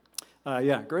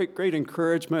Great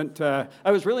encouragement. I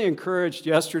was really encouraged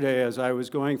yesterday as I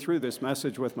was going through this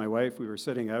message with my wife. We were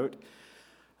sitting out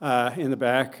in the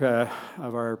back of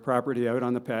our property out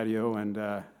on the patio, and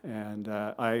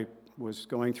I was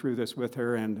going through this with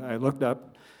her, and I looked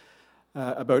up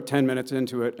about 10 minutes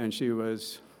into it, and she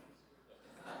was,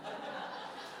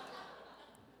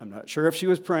 I'm not sure if she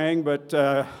was praying, but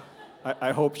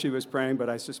I hope she was praying, but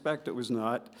I suspect it was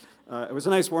not. It was a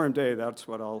nice warm day. That's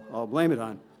what I'll blame it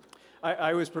on.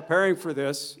 I was preparing for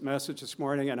this message this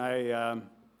morning, and I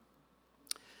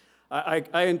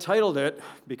entitled it,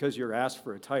 because you're asked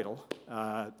for a title,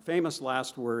 Famous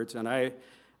Last Words, and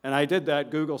I did that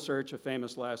Google search of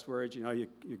famous last words. You know, you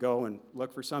go and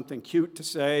look for something cute to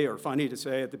say or funny to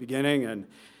say at the beginning,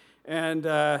 and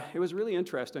it was really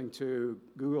interesting to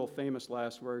Google famous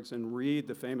last words and read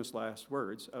the famous last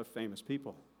words of famous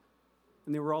people,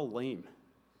 and they were all lame.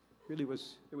 It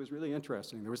was really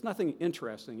interesting. There was nothing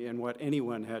interesting in what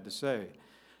anyone had to say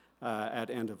at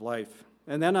end of life.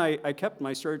 And then I kept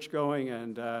my search going,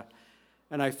 and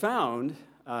I found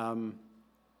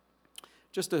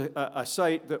just a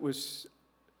site that was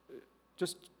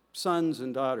just sons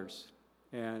and daughters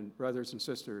and brothers and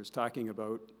sisters talking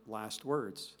about last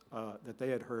words that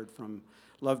they had heard from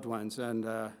loved ones, and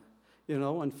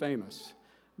and famous.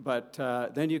 But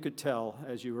then you could tell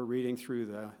as you were reading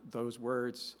through those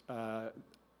words,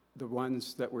 the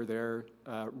ones that were there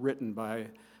written by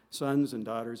sons and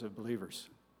daughters of believers,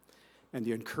 and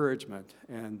the encouragement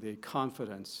and the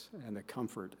confidence and the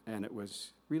comfort. And it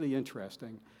was really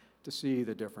interesting to see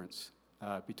the difference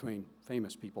between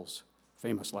famous people's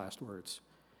famous last words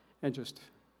and just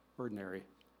ordinary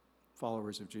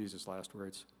followers of Jesus' last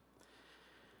words.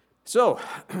 So,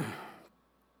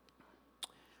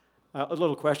 a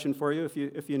little question for you.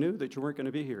 If you knew that you weren't going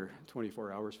to be here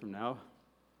 24 hours from now,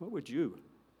 what would you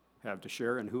have to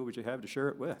share, and who would you have to share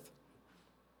it with?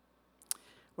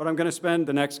 What I'm going to spend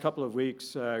the next couple of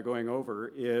weeks going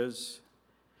over is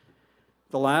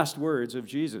the last words of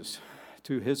Jesus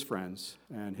to his friends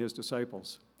and his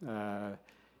disciples.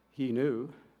 He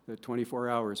knew that 24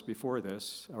 hours before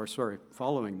this,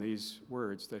 following these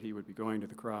words, that he would be going to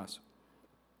the cross.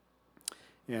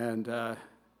 And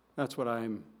that's what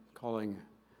I'm calling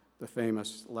the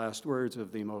famous last words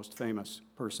of the most famous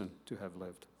person to have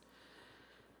lived.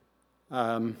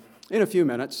 In a few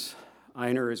minutes,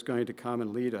 Einar is going to come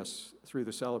and lead us through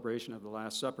the celebration of the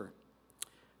Last Supper,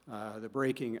 the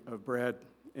breaking of bread.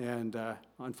 And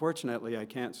unfortunately, I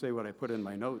can't say what I put in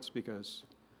my notes, because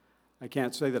I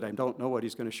can't say that I don't know what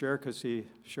he's going to share, because he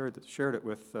shared it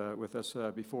with us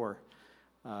before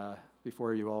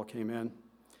you all came in.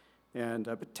 And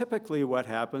but typically what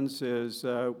happens is,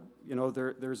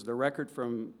 there's the record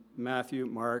from Matthew,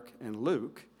 Mark, and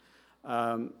Luke,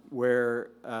 where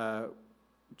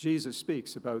Jesus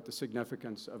speaks about the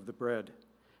significance of the bread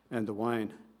and the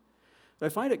wine. But I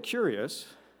find it curious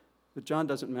that John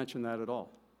doesn't mention that at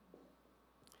all.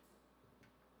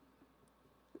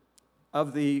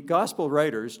 Of the gospel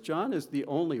writers, John is the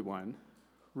only one,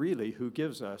 really, who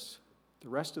gives us the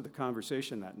rest of the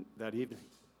conversation that evening.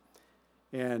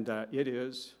 And it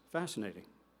is fascinating.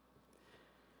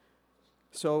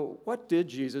 So what did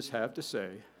Jesus have to say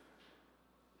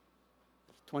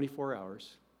 24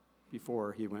 hours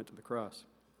before he went to the cross?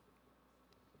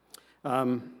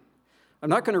 I'm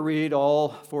not going to read all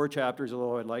 4 chapters,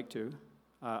 although I'd like to.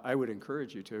 I would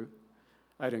encourage you to.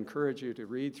 I'd encourage you to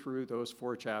read through those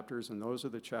 4 chapters, and those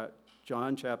are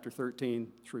John chapter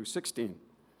 13 through 16.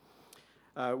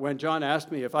 When John asked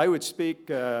me if I would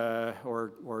speak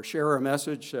or share a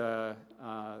message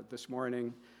this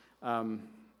morning,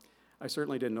 I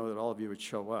certainly didn't know that all of you would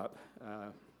show up.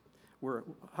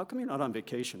 How come you're not on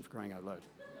vacation, for crying out loud?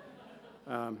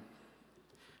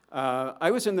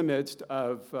 I was in the midst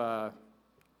of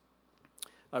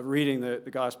reading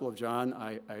the Gospel of John.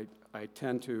 I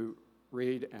tend to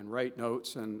read and write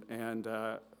notes, and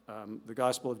the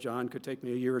Gospel of John could take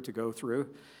me a year to go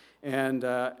through. And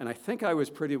I think I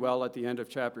was pretty well at the end of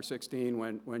chapter 16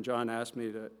 when John asked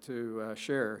me to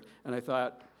share. And I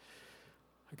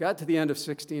got to the end of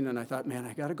 16, and I thought, man,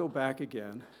 I got to go back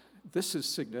again. This is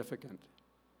significant.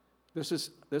 This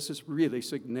is really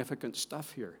significant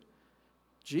stuff here.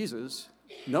 Jesus,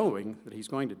 knowing that he's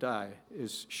going to die,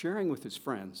 is sharing with his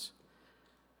friends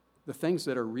the things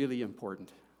that are really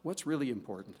important. What's really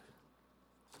important?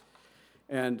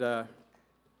 And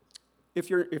if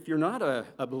you're not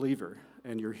a believer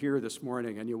and you're here this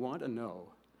morning and you want to know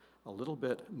a little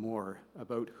bit more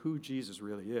about who Jesus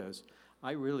really is,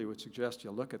 I really would suggest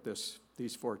you look at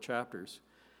these 4 chapters,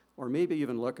 or maybe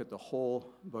even look at the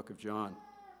whole book of John.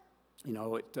 You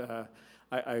know,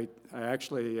 I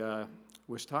actually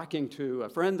was talking to a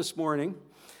friend this morning,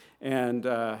 and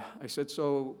I said,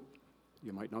 so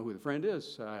you might know who the friend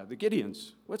is, the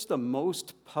Gideons. What's the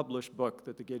most published book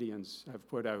that the Gideons have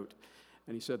put out?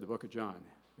 And he said the book of John.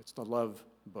 It's the love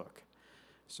book.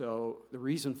 So the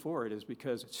reason for it is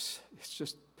because it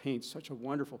just paints such a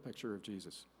wonderful picture of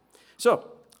Jesus.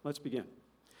 So let's begin.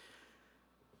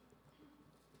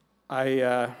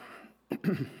 The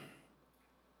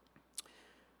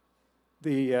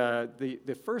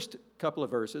first couple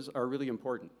of verses are really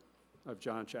important of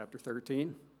John chapter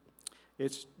 13.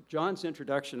 It's John's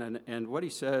introduction and what he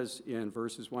says in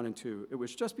verses 1 and 2. It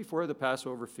was just before the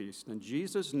Passover feast, and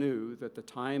Jesus knew that the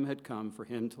time had come for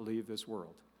him to leave this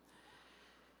world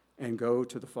and go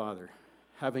to the Father.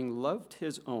 Having loved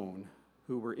his own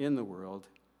who were in the world,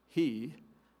 he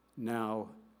now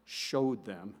showed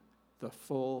them the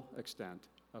full extent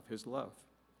of his love.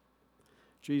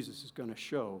 Jesus is going to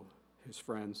show his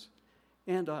friends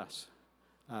and us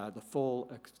the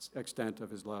full extent of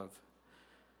his love.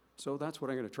 So that's what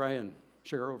I'm going to try and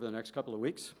share over the next couple of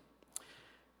weeks.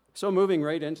 So moving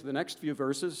right into the next few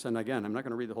verses, and again, I'm not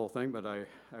going to read the whole thing, but I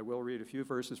will read a few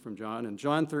verses from John. In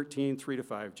John 13,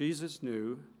 3-5, Jesus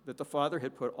knew that the Father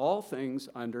had put all things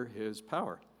under his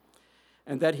power,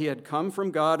 and that he had come from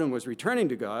God and was returning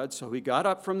to God, so he got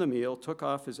up from the meal, took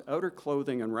off his outer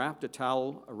clothing, and wrapped a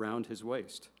towel around his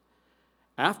waist.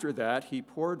 After that, he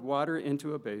poured water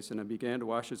into a basin and began to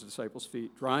wash his disciples'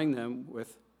 feet, drying them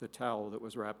with the towel that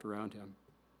was wrapped around him.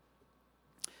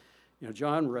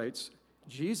 John writes,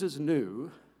 Jesus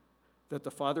knew that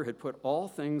the Father had put all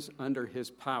things under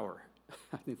his power.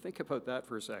 I mean, think about that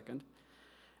for a second.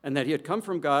 And that he had come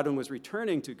from God and was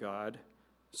returning to God.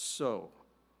 So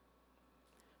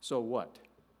what?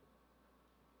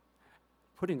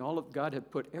 God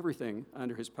had put everything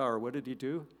under his power. What did he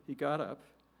do? He got up,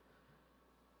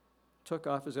 took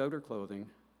off his outer clothing,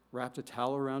 wrapped a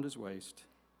towel around his waist,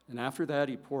 and after that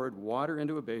he poured water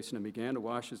into a basin and began to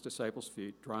wash his disciples'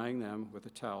 feet, drying them with a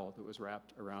towel that was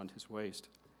wrapped around his waist.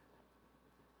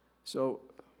 So,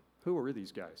 who were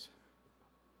these guys?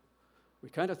 We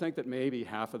kind of think that maybe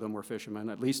half of them were fishermen,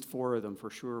 at least 4 of them for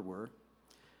sure were.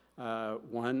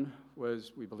 One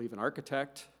was, we believe, an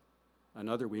architect.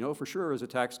 Another, we know for sure, is a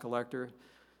tax collector,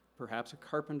 perhaps a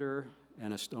carpenter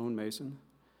and a stonemason.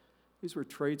 These were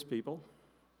tradespeople,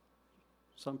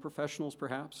 some professionals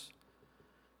perhaps.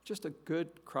 Just a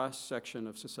good cross-section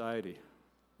of society.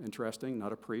 Interesting,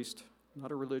 not a priest,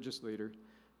 not a religious leader,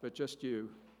 but just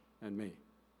you and me.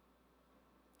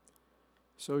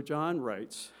 So John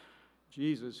writes,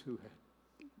 Jesus,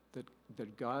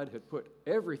 that God had put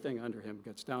everything under him,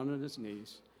 gets down on his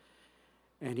knees,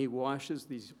 and he washes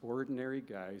these ordinary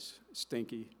guys'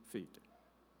 stinky feet.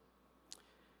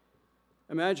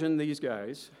 Imagine these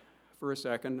guys, for a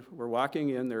second, were walking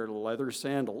in their leather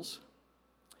sandals,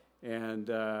 and,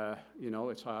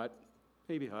 it's hot,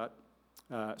 maybe hot,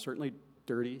 certainly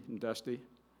dirty and dusty.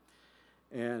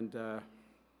 And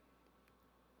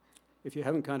if you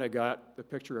haven't kind of got the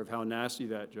picture of how nasty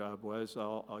that job was,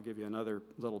 I'll give you another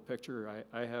little picture.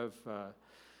 I have,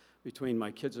 between my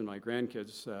kids and my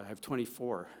grandkids, I have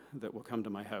 24 that will come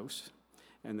to my house,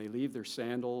 and they leave their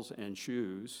sandals and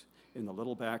shoes in the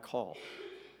little back hall.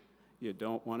 You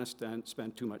don't want to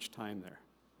spend too much time there.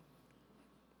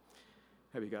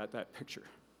 Have you got that picture?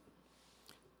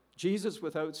 Jesus,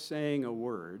 without saying a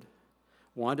word,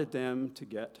 wanted them to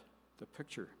get the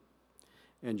picture.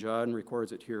 And John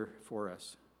records it here for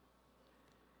us.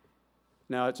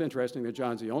 Now, it's interesting that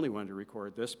John's the only one to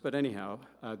record this, but anyhow,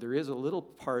 there is a little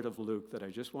part of Luke that I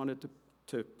just wanted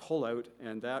to pull out,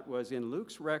 and that was in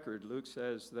Luke's record. Luke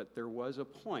says that there was a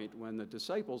point when the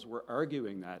disciples were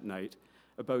arguing that night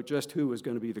about just who was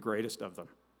going to be the greatest of them.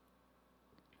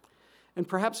 And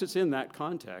perhaps it's in that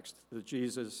context that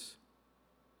Jesus,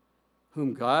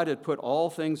 whom God had put all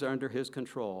things under his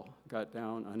control, got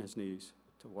down on his knees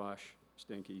to wash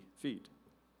stinky feet.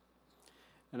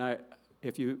 And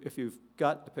if you've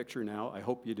got the picture now, I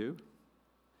hope you do.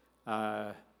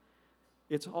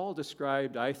 It's all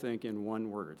described, I think, in one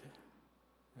word.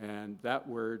 And that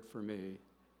word for me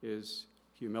is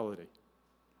humility.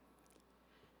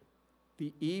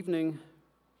 The evening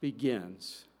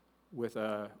begins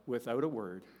without a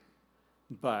word,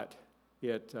 but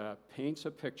it paints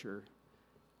a picture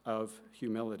of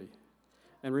humility.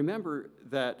 And remember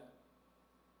that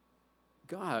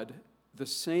God, the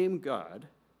same God,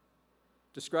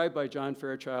 described by John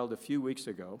Fairchild a few weeks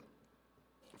ago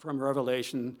from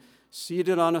Revelation,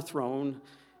 seated on a throne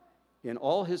in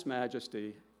all his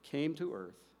majesty, came to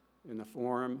earth in the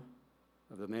form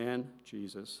of the man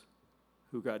Jesus,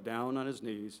 who got down on his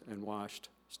knees and washed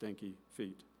stinky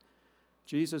feet.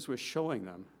 Jesus was showing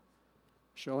them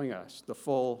showing us the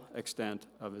full extent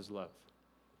of his love.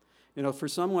 You know, for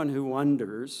someone who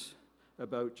wonders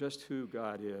about just who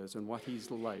God is and what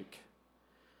he's like,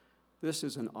 this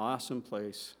is an awesome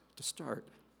place to start.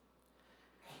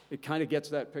 It kind of gets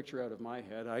that picture out of my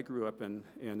head. I grew up in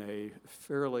a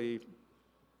fairly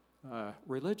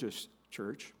religious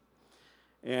church.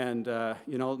 And,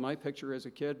 my picture as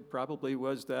a kid probably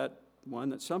was that one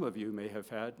that some of you may have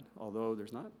had, although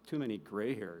there's not too many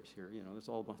gray hairs here. You know, there's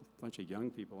all a bunch of young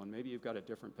people, and maybe you've got a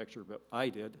different picture, but I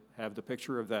did have the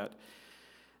picture of that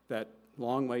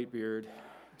long white beard,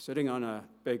 sitting on a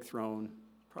big throne,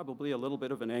 probably a little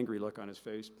bit of an angry look on his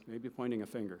face, maybe pointing a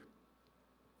finger.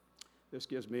 This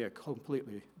gives me a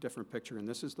completely different picture, and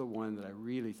this is the one that I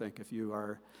really think, if you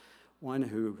are one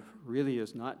who really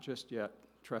is not just yet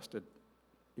trusted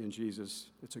in Jesus,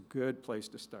 it's a good place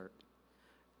to start.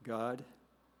 God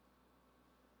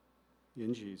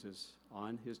in Jesus,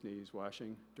 on his knees,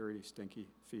 washing dirty, stinky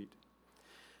feet.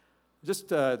 Just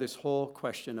this whole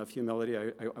question of humility,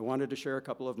 I wanted to share a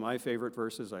couple of my favorite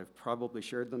verses. I've probably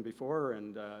shared them before,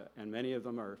 and many of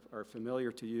them are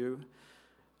familiar to you.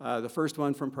 The first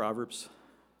one from Proverbs,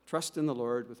 trust in the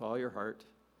Lord with all your heart.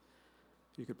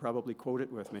 You could probably quote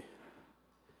it with me.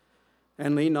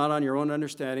 And lean not on your own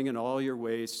understanding, in all your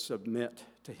ways submit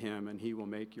to him, and he will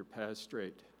make your paths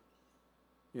straight.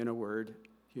 In a word,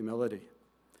 humility.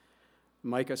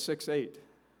 Micah 6:8.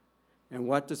 And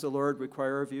what does the Lord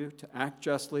require of you? To act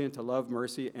justly and to love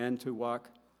mercy and to walk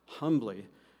humbly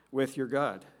with your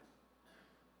God.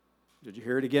 Did you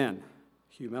hear it again?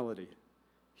 Humility.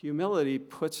 Humility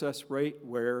puts us right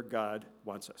where God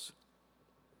wants us.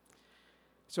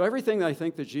 So everything I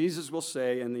think that Jesus will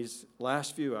say in these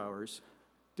last few hours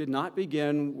did not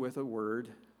begin with a word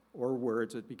or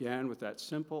words. It began with that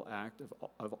simple act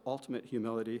of ultimate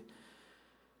humility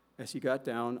as he got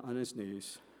down on his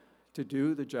knees to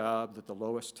do the job that the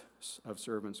lowest of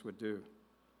servants would do.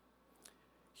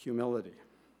 Humility.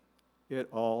 It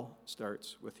all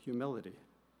starts with humility.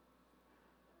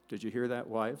 Did you hear that,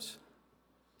 wives?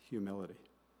 Humility.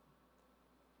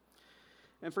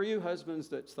 And for you husbands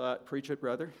that thought, preach it,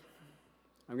 brother,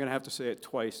 I'm going to have to say it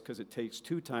twice because it takes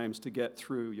 2 times to get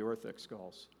through your thick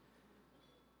skulls.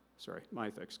 Sorry, my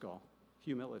thick skull.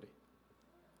 Humility.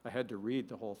 I had to read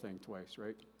the whole thing twice,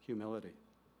 right? Humility.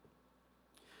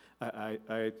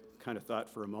 I kind of thought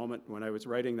for a moment when I was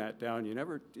writing that down, you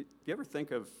ever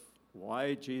think of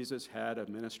why Jesus had a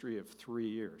ministry of 3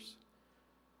 years?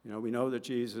 You know, we know that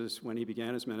Jesus, when he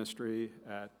began his ministry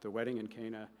at the wedding in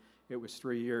Cana, it was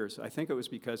 3 years. I think it was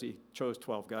because he chose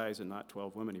 12 guys and not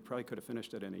 12 women. He probably could have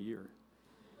finished it in a year.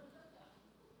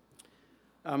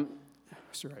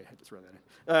 Sorry, I had to throw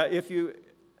that in.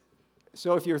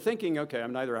 If you're thinking, okay,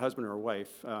 I'm neither a husband or a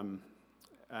wife,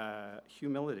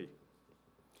 humility.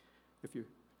 If you,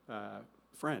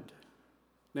 friend,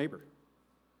 neighbor,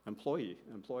 employee,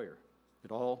 employer,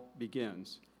 it all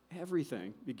begins,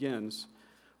 everything begins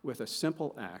with a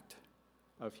simple act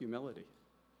of humility.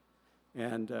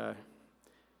 And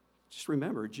just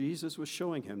remember, Jesus was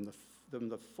showing him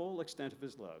the full extent of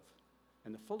his love.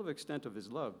 And the full extent of his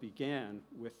love began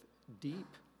with deep,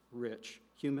 rich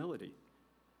humility.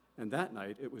 And that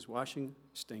night, it was washing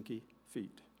stinky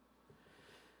feet.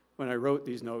 When I wrote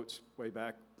these notes way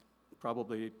back,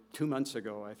 probably 2 months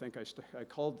ago, I think I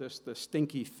called this the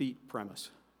stinky feet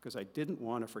premise, because I didn't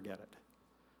want to forget it.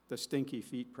 The stinky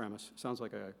feet premise. Sounds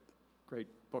like a great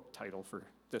book title for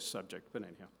this subject, but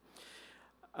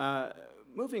anyhow.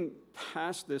 Moving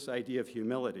past this idea of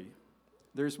humility,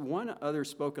 there's one other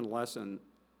spoken lesson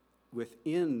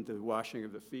within the washing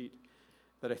of the feet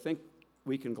that I think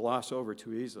we can gloss over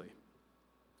too easily.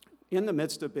 In the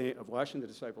midst of washing the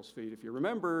disciples' feet, if you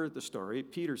remember the story,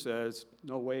 Peter says,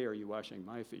 "No way are you washing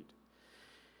my feet."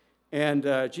 And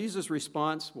Jesus'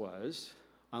 response was,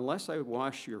 "Unless I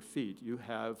wash your feet, you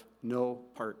have no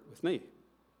part with me."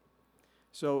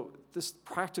 So this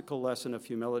practical lesson of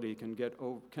humility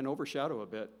can overshadow a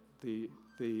bit the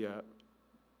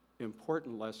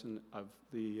important lesson of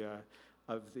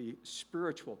the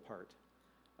spiritual part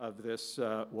of this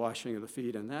washing of the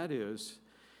feet, and that is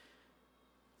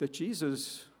that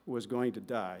Jesus was going to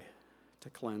die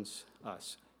to cleanse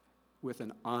us with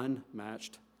an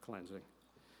unmatched cleansing.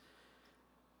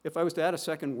 If I was to add a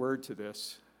second word to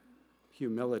this,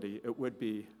 humility, it would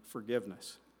be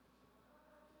forgiveness.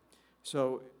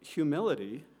 So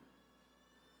humility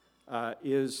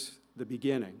is the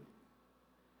beginning,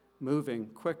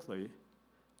 moving quickly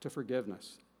to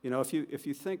forgiveness. You know, if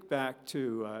you think back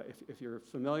to, if you're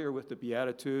familiar with the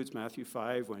Beatitudes, Matthew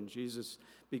 5, when Jesus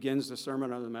begins the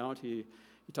Sermon on the Mount, he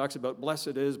talks about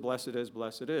blessed is, blessed is,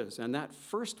 blessed is. And that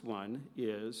first one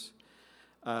is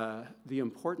the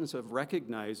importance of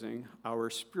recognizing our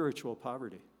spiritual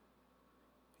poverty,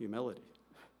 humility,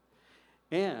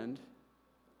 and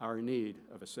our need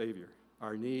of a Savior,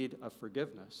 our need of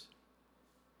forgiveness,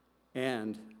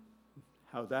 and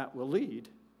how that will lead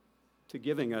to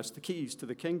giving us the keys to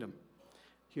the kingdom.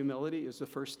 Humility is the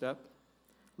first step,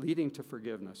 leading to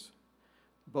forgiveness,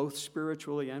 both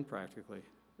spiritually and practically.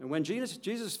 And when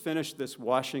Jesus finished this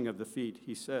washing of the feet,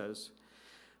 he says,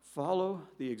 "Follow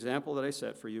the example that I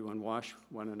set for you and wash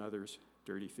one another's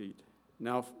dirty feet.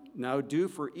 Now do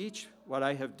for each what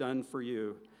I have done for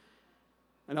you."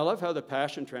 And I love how the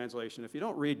Passion Translation, if you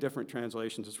don't read different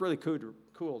translations, it's really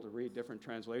cool to read different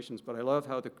translations, but I love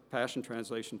how the Passion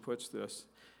Translation puts this.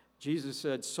 Jesus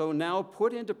said, "So now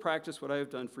put into practice what I have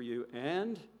done for you,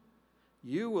 and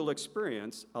you will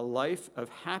experience a life of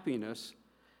happiness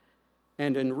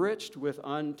and enriched with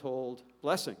untold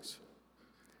blessings."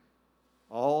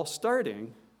 All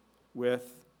starting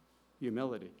with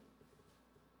humility,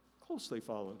 closely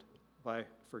followed by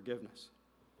forgiveness.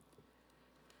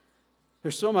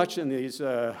 There's so much in these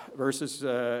verses,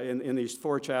 in these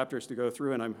 4 chapters to go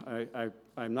through, and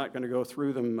I'm not going to go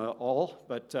through them all,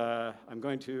 but I'm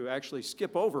going to actually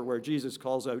skip over where Jesus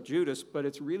calls out Judas, but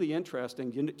it's really interesting.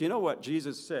 Do you know what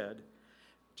Jesus said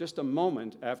just a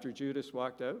moment after Judas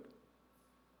walked out?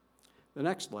 The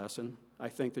next lesson, I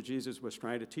think that Jesus was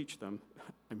trying to teach them.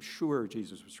 I'm sure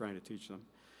Jesus was trying to teach them.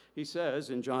 He says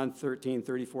in John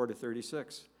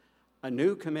 13:34-36, "A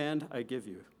new command I give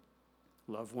you.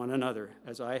 Love one another.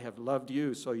 As I have loved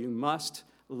you, so you must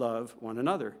love one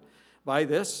another. By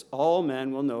this, all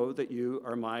men will know that you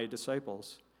are my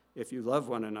disciples, if you love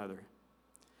one another."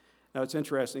 Now, it's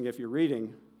interesting, if you're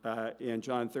reading in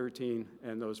John 13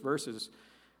 and those verses,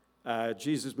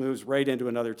 Jesus moves right into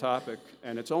another topic,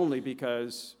 and it's only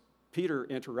because Peter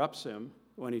interrupts him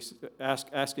when he's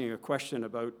asking a question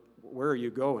about where are you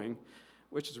going,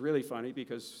 which is really funny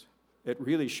because it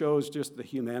really shows just the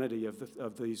humanity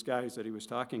of these guys that he was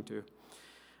talking to.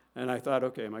 And I thought,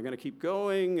 okay, am I going to keep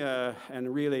going?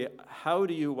 And really, how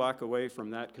do you walk away from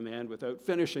that command without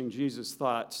finishing Jesus'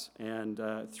 thoughts and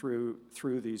through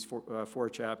these 4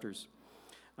 chapters?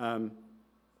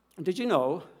 Did you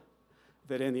know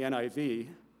that in the NIV,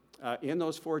 in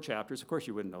those 4 chapters, of course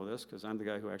you wouldn't know this because I'm the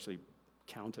guy who actually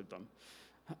counted them,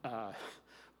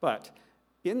 but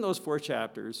in those 4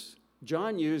 chapters,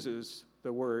 John uses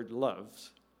the word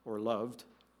loves, or loved,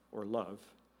 or love,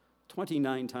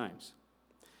 29 times.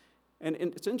 And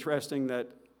it's interesting that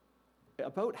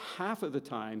about half of the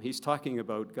time he's talking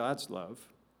about God's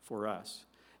love for us,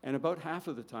 and about half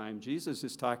of the time Jesus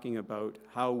is talking about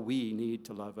how we need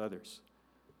to love others.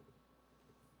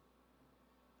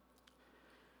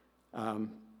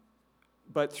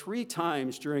 But 3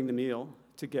 times during the meal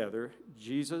together,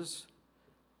 Jesus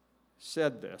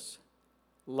said this: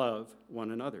 love one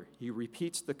another. He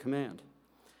repeats the command.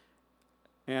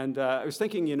 And I was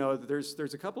thinking,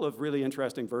 there's a couple of really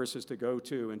interesting verses to go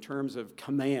to in terms of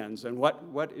commands and what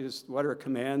are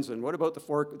commands and what about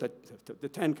the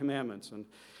 10 Commandments.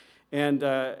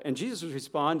 And Jesus'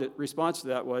 response to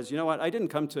that was, I didn't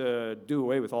come to do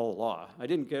away with all the law. I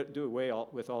didn't do away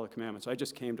with all the commandments. I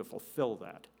just came to fulfill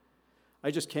that.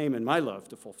 I just came in my love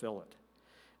to fulfill it.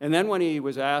 And then when he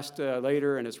was asked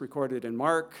later, and it's recorded in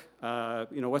Mark,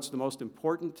 what's the most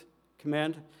important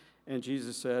command? And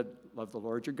Jesus said, love the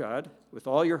Lord your God with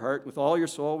all your heart, with all your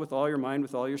soul, with all your mind,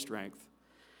 with all your strength,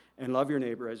 and love your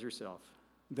neighbor as yourself.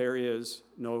 There is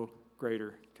no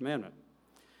greater commandment.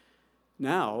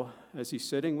 Now, as he's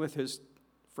sitting with his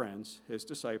friends, his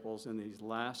disciples, in these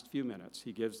last few minutes,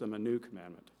 he gives them a new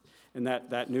commandment. And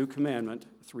that new commandment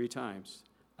 3 times.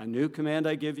 A new command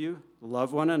I give you,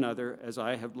 love one another as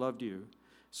I have loved you.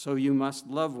 So you must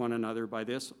love one another. By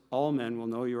this, all men will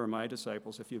know you are my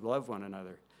disciples if you love one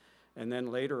another. And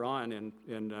then later on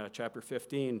in chapter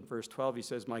 15, verse 12, he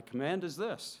says, my command is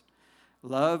this: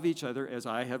 love each other as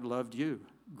I have loved you.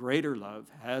 Greater love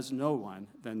has no one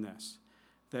than this,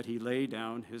 that he lay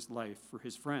down his life for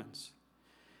his friends.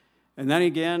 And then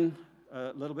again,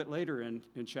 a little bit later in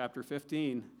chapter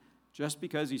 15, just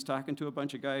because he's talking to a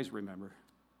bunch of guys, remember,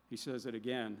 he says it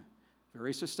again,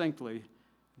 very succinctly,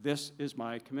 this is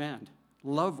my command.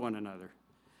 Love one another.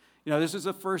 This is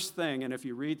the first thing, and if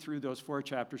you read through those 4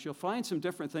 chapters, you'll find some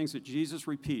different things that Jesus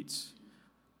repeats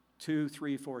 2,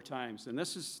 3, 4 times, and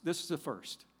this is the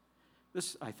first.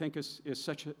 This, I think,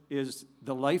 is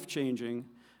the life-changing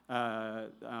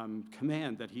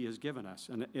command that he has given us,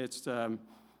 and it's and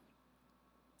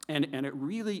it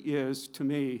really is, to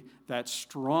me, that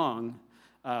strong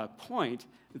point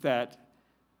that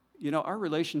our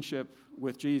relationship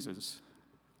with Jesus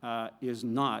is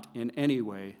not in any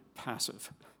way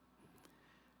passive.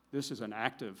 This is an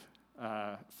active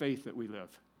faith that we live.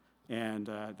 And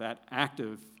that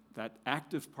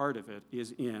active part of it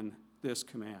is in this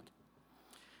command.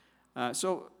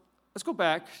 So let's go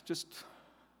back.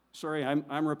 Sorry,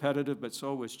 I'm repetitive, but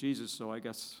so was Jesus, so I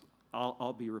guess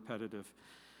I'll be repetitive.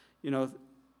 You know,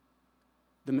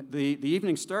 the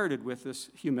evening started with this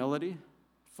humility,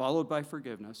 followed by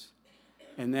forgiveness,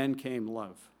 and then came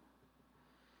love.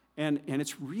 And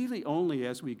it's really only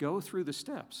as we go through the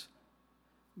steps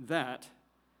that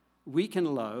we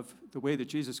can love the way that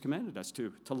Jesus commanded us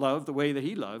to love the way that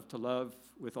he loved, to love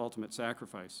with ultimate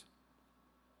sacrifice.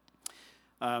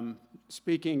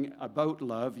 Speaking about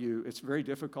love, it's very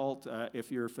difficult.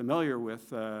 If you're familiar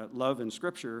with love in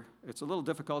Scripture, it's a little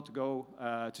difficult to go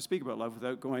to speak about love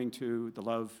without going to the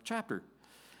love chapter.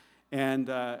 And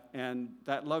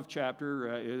that love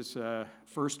chapter is 1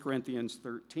 Corinthians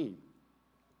 13.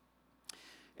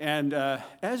 And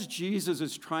as Jesus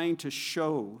is trying to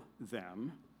show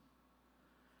them,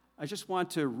 I just want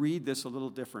to read this a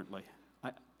little differently,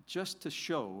 just to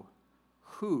show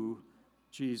who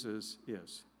Jesus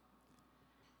is.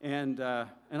 And I'm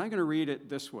going to read it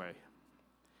this way.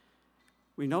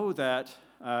 We know that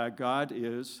God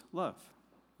is love.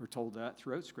 We're told that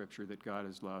throughout Scripture, that God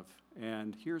is love.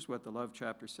 And here's what the love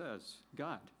chapter says.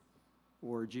 God,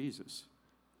 or Jesus,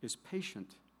 is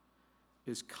patient,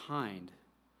 is kind,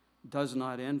 does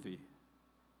not envy,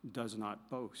 does not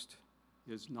boast,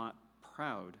 is not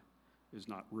proud, is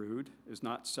not rude, is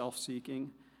not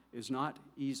self-seeking, is not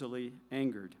easily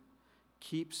angered,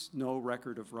 keeps no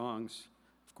record of wrongs.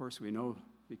 Of course, we know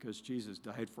because Jesus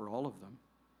died for all of them.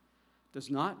 Does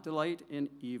not delight in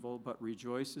evil, but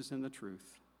rejoices in the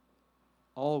truth.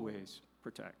 Always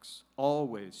protects,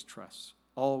 always trusts,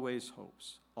 always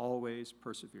hopes, always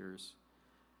perseveres,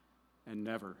 and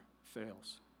never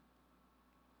fails.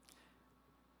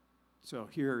 So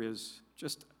here is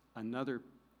just another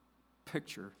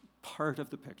picture, part of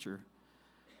the picture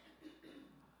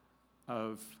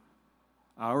of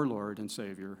our Lord and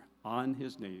Savior on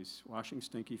his knees, washing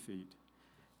stinky feet,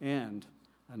 and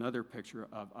another picture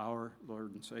of our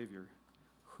Lord and Savior,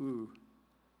 who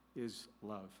is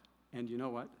love. And you know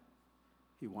what?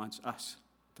 He wants us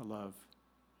to love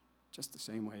just the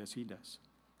same way as he does.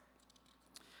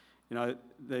 You know,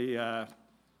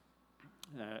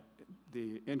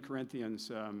 in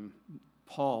Corinthians,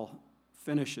 Paul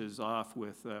finishes off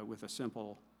with a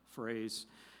simple phrase,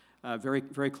 very,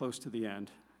 very close to the end.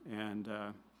 And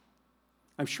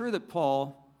I'm sure that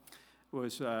Paul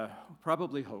was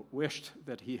probably wished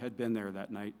that he had been there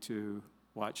that night to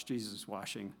watch Jesus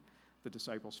washing the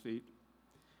disciples' feet.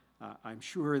 I'm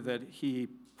sure that he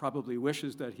probably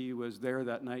wishes that he was there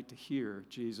that night to hear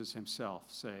Jesus himself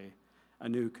say, "A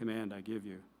new command I give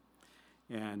you."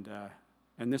 And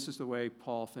this is the way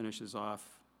Paul finishes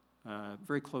off,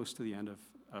 very close to the end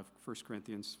of 1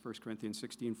 Corinthians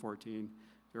 16:14,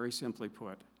 very simply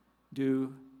put,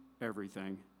 do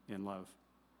everything in love.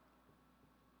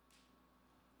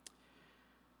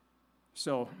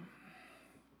 So,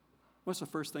 what's the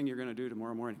first thing you're going to do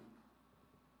tomorrow morning?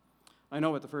 I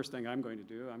know what the first thing I'm going to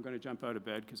do. I'm going to jump out of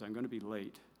bed because I'm going to be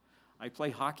late. I play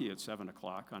hockey at 7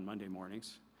 o'clock on Monday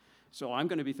mornings. So I'm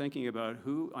going to be thinking about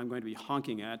who I'm going to be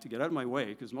honking at to get out of my way,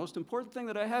 because the most important thing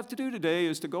that I have to do today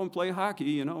is to go and play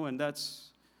hockey, and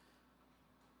that's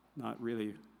not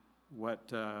really what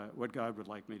God would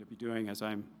like me to be doing as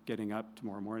I'm getting up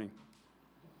tomorrow morning.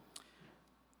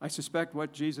 I suspect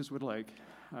what Jesus would like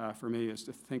for me is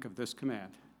to think of this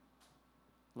command: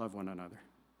 love one another.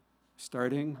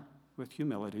 Starting with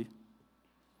humility,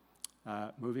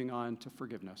 moving on to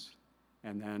forgiveness,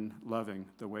 and then loving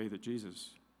the way that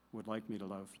Jesus would like me to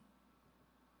love.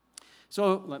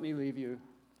 So let me leave you.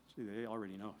 See, they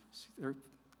already know. See, they're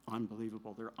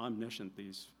unbelievable. They're omniscient,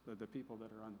 the people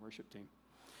that are on the worship team.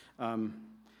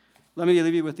 Let me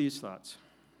leave you with these thoughts.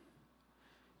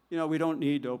 We don't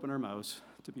need to open our mouths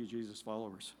to be Jesus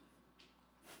followers.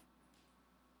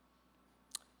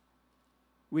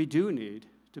 We do need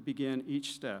to begin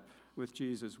each step with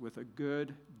Jesus with a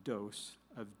good dose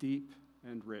of deep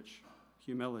and rich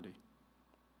humility.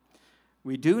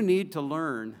 We do need to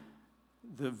learn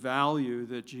the value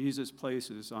that Jesus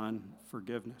places on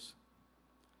forgiveness.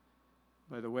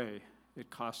 By the way, it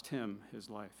cost him his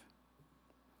life.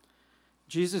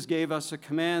 Jesus gave us a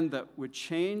command that would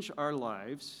change our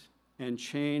lives and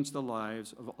change the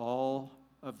lives of all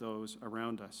of those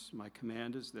around us. My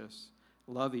command is this: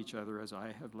 love each other as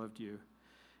I have loved you.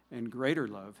 And greater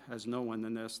love has no one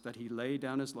than this, that he laid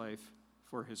down his life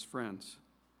for his friends.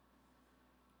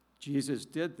 Jesus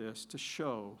did this to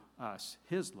show us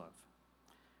his love,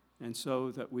 and so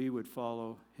that we would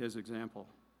follow his example.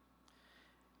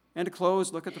 And to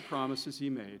close, look at the promises he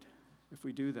made if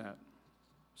we do that.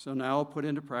 So now put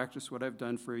into practice what I've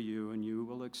done for you, and you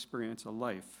will experience a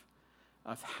life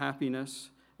of happiness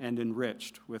and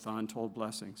enriched with untold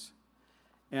blessings.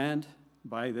 And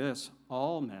by this,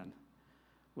 all men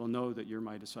will know that you're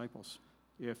my disciples,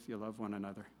 if you love one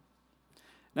another.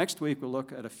 Next week, we'll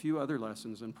look at a few other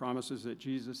lessons and promises that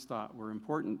Jesus thought were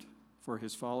important for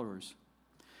his followers.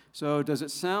 So does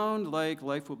it sound like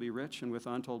life will be rich and with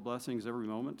untold blessings every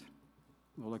moment?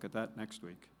 We'll look at that next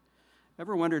week.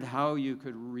 Ever wondered how you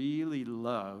could really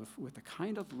love with the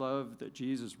kind of love that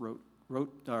Jesus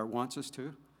wants us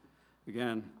to?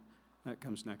 Again, that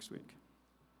comes next week.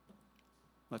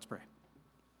 Let's pray.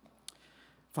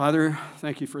 Father,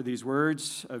 thank you for these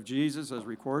words of Jesus as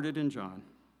recorded in John.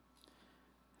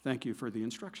 Thank you for the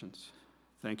instructions.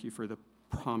 Thank you for the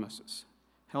promises.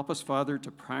 Help us, Father,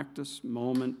 to practice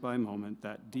moment by moment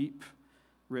that deep,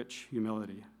 rich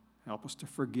humility. Help us to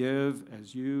forgive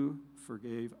as you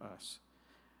forgave us.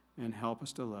 And help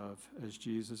us to love as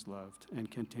Jesus loved and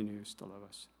continues to love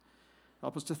us.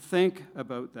 Help us to think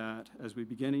about that as we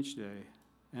begin each day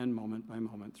and moment by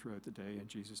moment throughout the day. In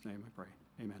Jesus' name I pray.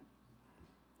 Amen.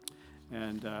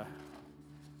 And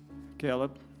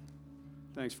Caleb,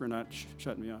 thanks for not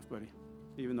shutting me off, buddy.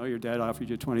 Even though your dad offered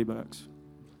you $20.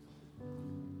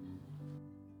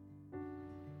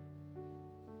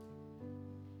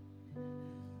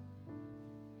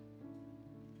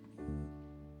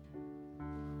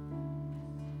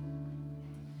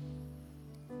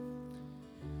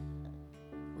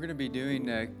 We're going to be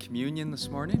doing communion this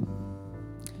morning.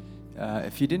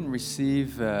 If you didn't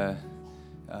receive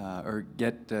or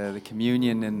get the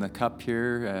communion in the cup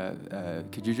here,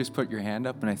 could you just put your hand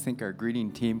up? And I think our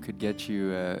greeting team could get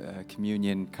you a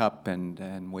communion cup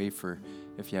and wafer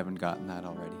if you haven't gotten that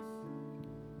already.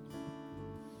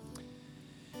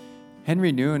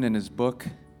 Henry Nouwen, in his book,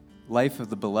 Life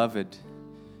of the Beloved,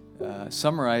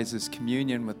 summarizes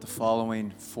communion with the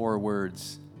following 4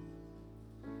 words: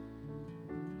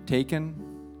 taken,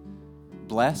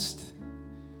 blessed,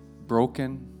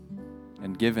 broken,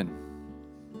 and given.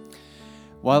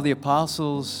 While the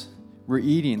apostles were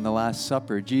eating the Last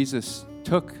Supper, Jesus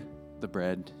took the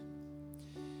bread.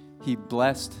 He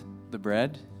blessed the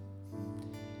bread.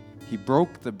 He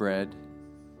broke the bread.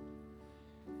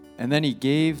 And then he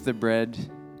gave the bread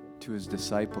to his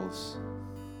disciples.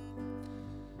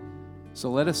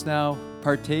 So let us now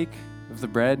partake of the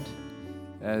bread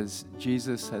as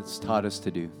Jesus has taught us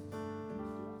to do.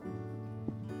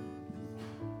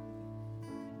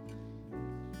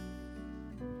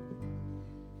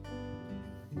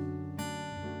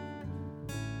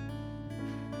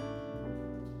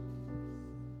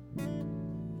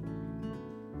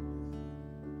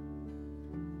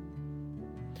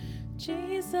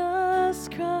 Jesus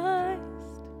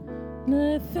Christ,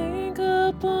 I think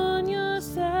upon your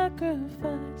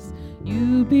sacrifice.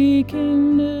 You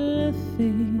became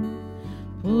nothing,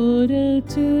 put out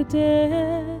to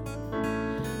death.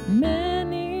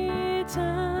 Many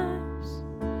times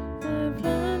I've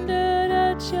wondered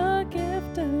at your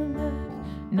gift of life.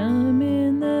 Now I'm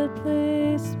in that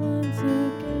place once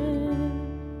again,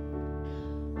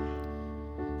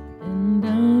 and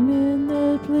I'm in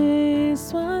that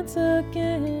place once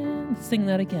again. Sing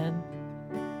that again.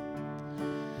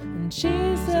 And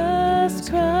Jesus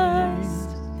Christ,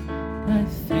 I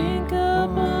think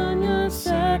upon your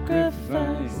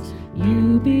sacrifice.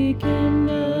 You became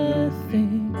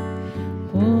nothing,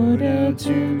 poured out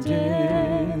to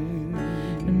death.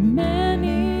 And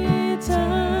many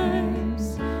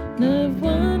times I've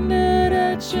wondered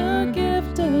at your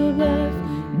gift of life.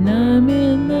 And I'm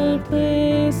in that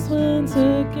place once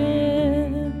again.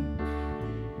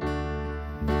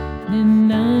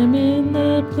 And I'm in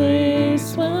that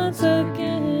place once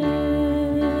again.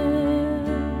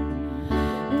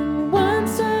 And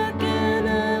once again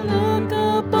I look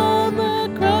up on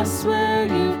the cross where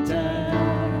you died.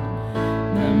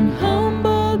 I'm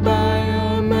humbled by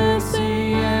your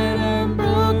mercy and I'm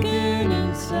broken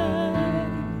inside.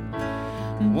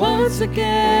 And once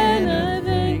again I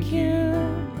thank you.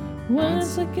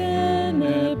 Once again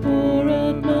I pour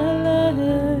out my life.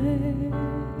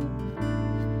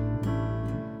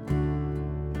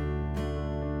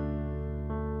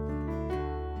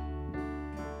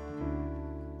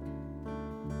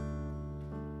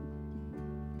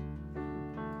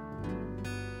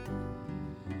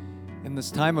 In this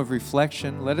time of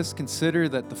reflection, let us consider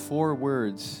that the 4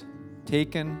 words,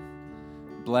 taken,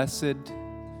 blessed,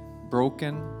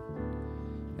 broken,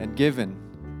 and given,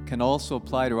 can also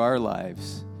apply to our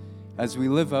lives as we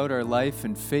live out our life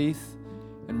in faith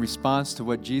in response to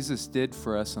what Jesus did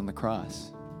for us on the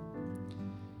cross.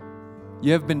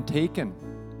 You have been taken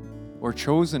or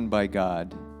chosen by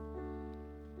God,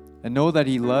 and know that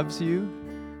He loves you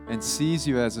and sees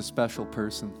you as a special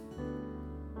person.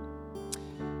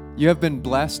 You have been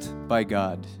blessed by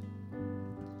God.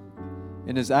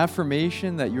 In His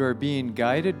affirmation that you are being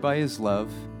guided by His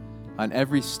love on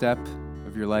every step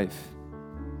of your life.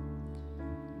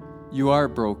 You are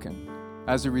broken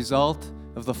as a result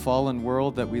of the fallen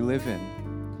world that we live in.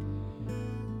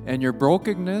 And your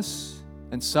brokenness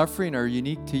and suffering are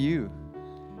unique to you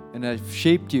and have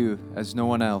shaped you as no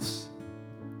one else.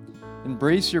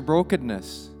 Embrace your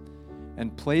brokenness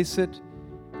and place it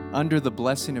under the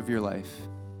blessing of your life.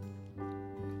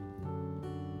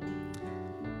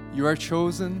 You are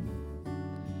chosen,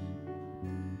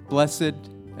 blessed,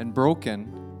 and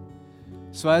broken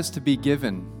so as to be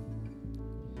given.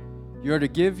 You are to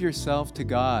give yourself to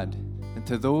God and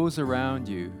to those around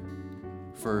you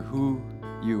for who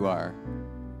you are.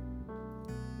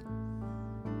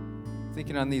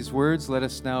 Thinking on these words, let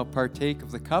us now partake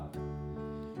of the cup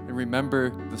and remember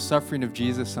the suffering of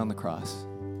Jesus on the cross.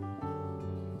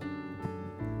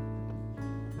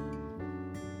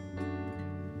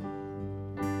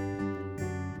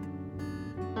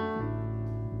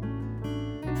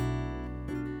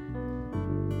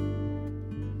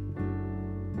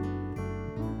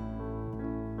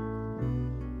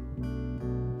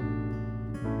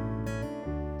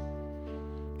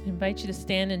 I invite you to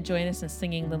stand and join us in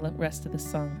singing the rest of the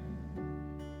song.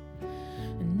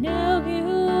 And now you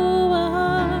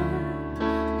are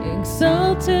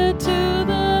exalted to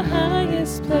the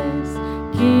highest place,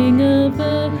 King of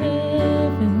the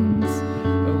heavens,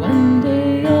 where one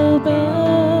day I'll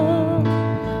bow.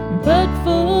 But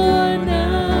for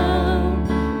now,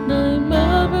 I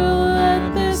marvel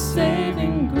at this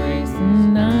saving grace,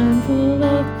 and I'm full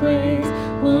of praise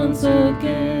once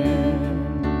again.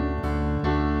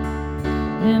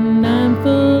 And I'm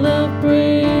full of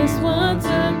praise once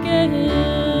again.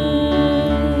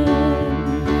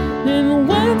 And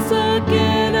once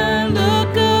again I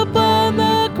look upon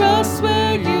the cross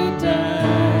where you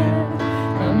died.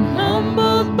 I'm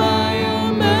humbled by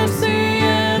your mercy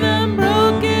and I'm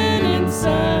broken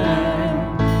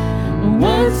inside.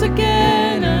 Once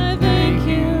again I thank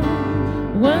you.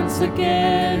 Once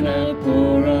again I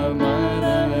pour out my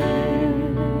life.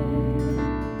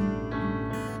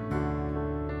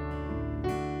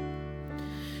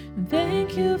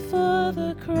 Thank you for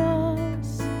the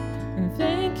cross, and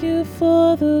thank you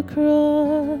for the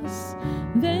cross,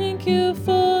 thank you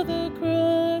for the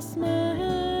cross,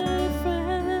 my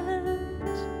friend.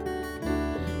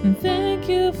 And thank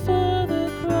you for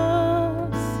the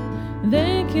cross,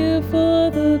 thank you for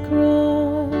the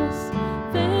cross,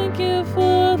 thank you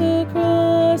for the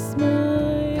cross,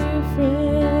 my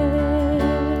friend.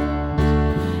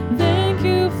 Thank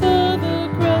you for the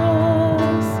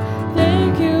cross,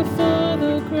 thank you for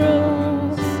the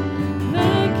cross,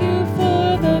 thank you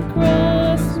for the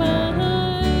cross,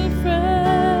 my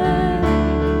friend.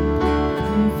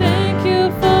 Thank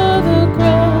you for the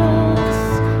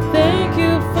cross, thank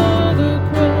you for the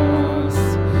cross,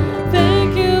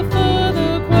 thank you for the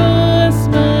cross,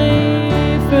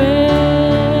 my friend.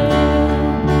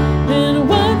 And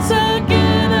once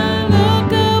again I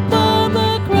look upon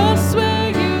the cross where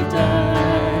you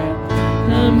died.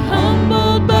 I'm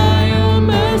humbled by your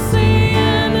mercy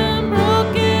and I'm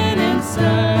broken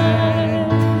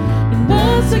inside. And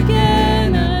once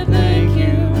again I thank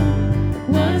you.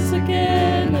 Once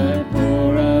again I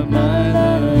pour out my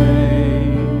life.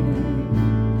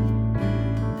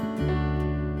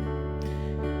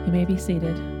 You may be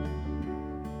seated.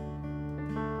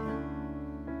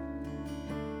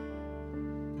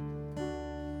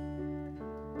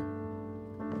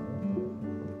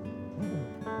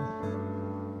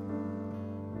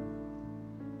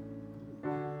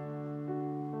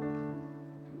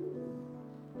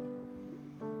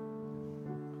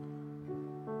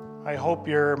 I hope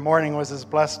your morning was as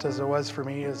blessed as it was for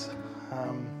me. I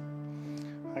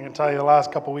can tell you the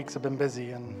last couple weeks have been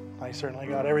busy, and I certainly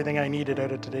got everything I needed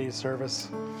out of today's service,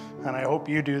 and I hope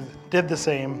you did the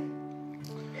same.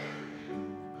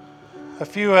 A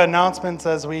few announcements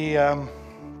as we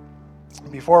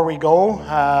before we go.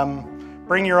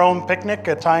 Bring your own picnic.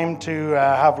 A time to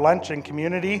have lunch in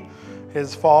community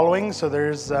is following, so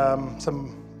there's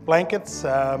some blankets.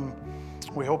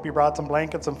 We hope you brought some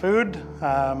blankets and food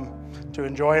to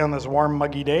enjoy on this warm,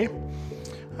 muggy day.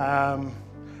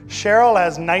 Cheryl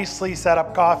has nicely set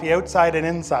up coffee outside and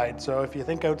inside, so if you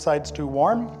think outside's too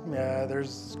warm,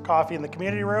 there's coffee in the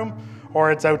community room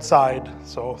or it's outside.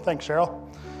 So thanks, Cheryl.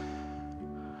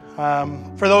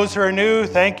 For those who are new,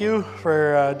 thank you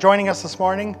for joining us this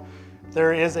morning.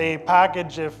 There is a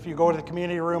package. If you go to the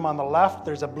community room on the left,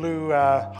 there's a blue